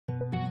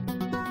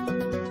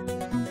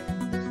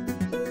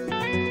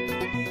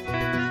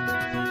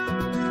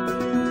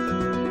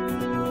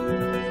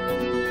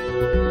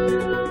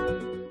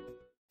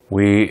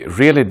We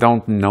really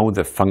don't know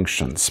the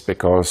functions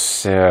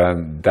because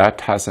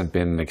that hasn't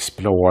been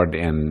explored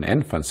in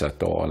infants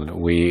at all.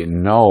 We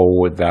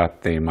know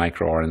that the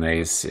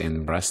microRNAs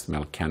in breast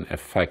milk can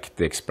affect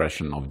the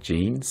expression of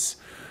genes,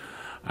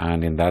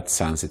 and in that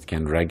sense it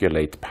can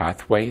regulate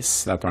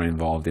pathways that are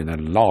involved in a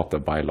lot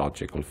of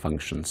biological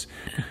functions.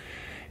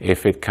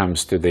 If it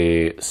comes to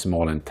the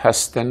small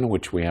intestine,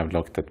 which we have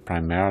looked at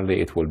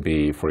primarily, it will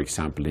be, for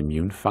example,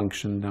 immune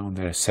function down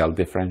there, cell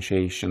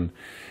differentiation,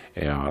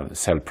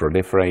 cell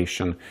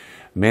proliferation.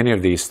 Many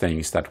of these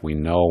things that we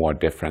know are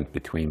different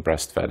between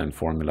breastfed and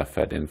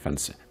formula-fed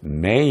infants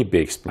may be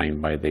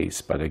explained by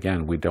these, but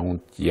again, we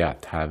don't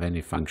yet have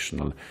any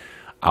functional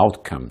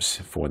outcomes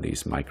for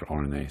these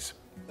microRNAs.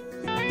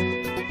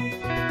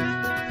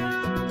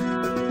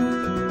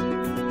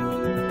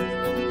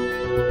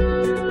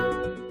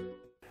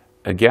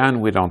 Again,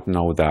 we don't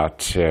know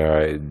that.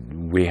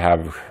 We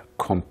have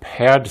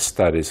compared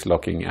studies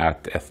looking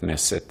at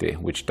ethnicity,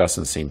 which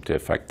doesn't seem to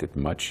affect it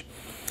much.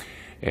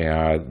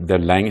 The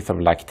length of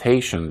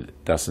lactation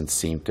doesn't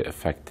seem to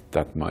affect it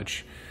that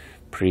much.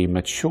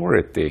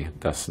 Prematurity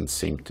doesn't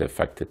seem to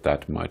affect it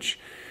that much.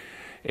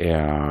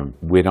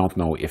 We don't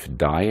know if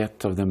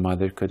diet of the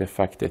mother could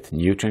affect it.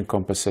 Nutrient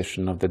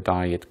composition of the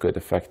diet could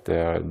affect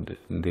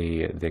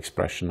the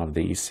expression of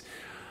these.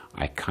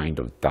 I kind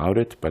of doubt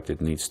it, but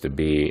it needs to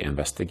be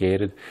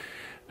investigated.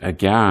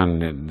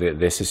 Again,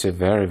 this is a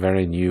very,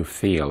 very new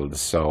field,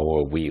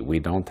 so we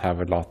don't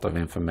have a lot of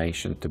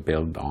information to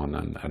build on.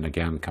 And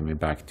again, coming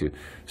back to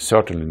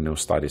certainly no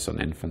studies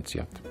on infants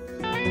yet.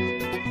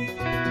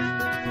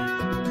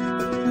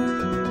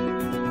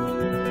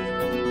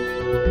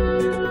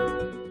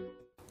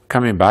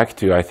 Coming back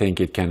to, I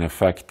think it can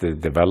affect the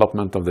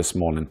development of the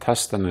small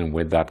intestine, and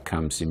with that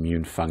comes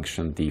immune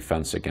function,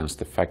 defense against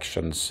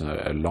infections,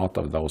 a lot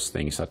of those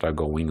things that are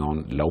going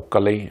on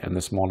locally in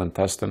the small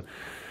intestine.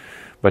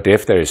 But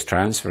if there is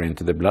transfer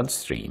into the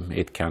bloodstream,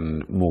 it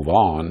can move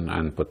on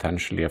and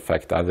potentially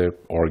affect other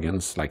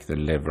organs like the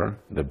liver,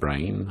 the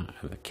brain,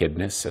 the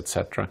kidneys,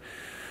 etc.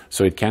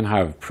 So it can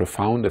have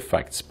profound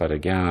effects, but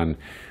again,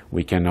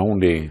 we can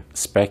only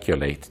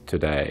speculate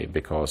today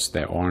because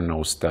there are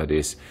no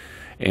studies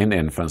in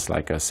infants,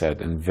 like I said,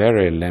 and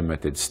very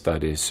limited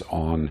studies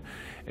on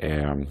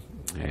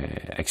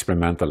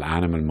experimental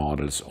animal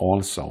models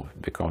also,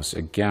 because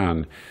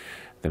again,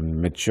 the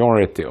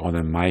majority of the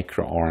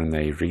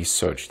microRNA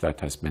research that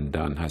has been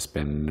done has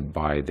been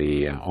by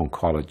the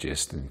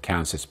oncologists and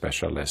cancer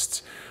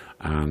specialists,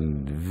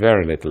 and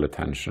very little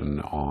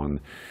attention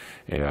on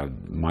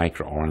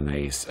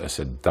microRNAs as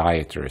a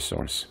dietary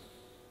source.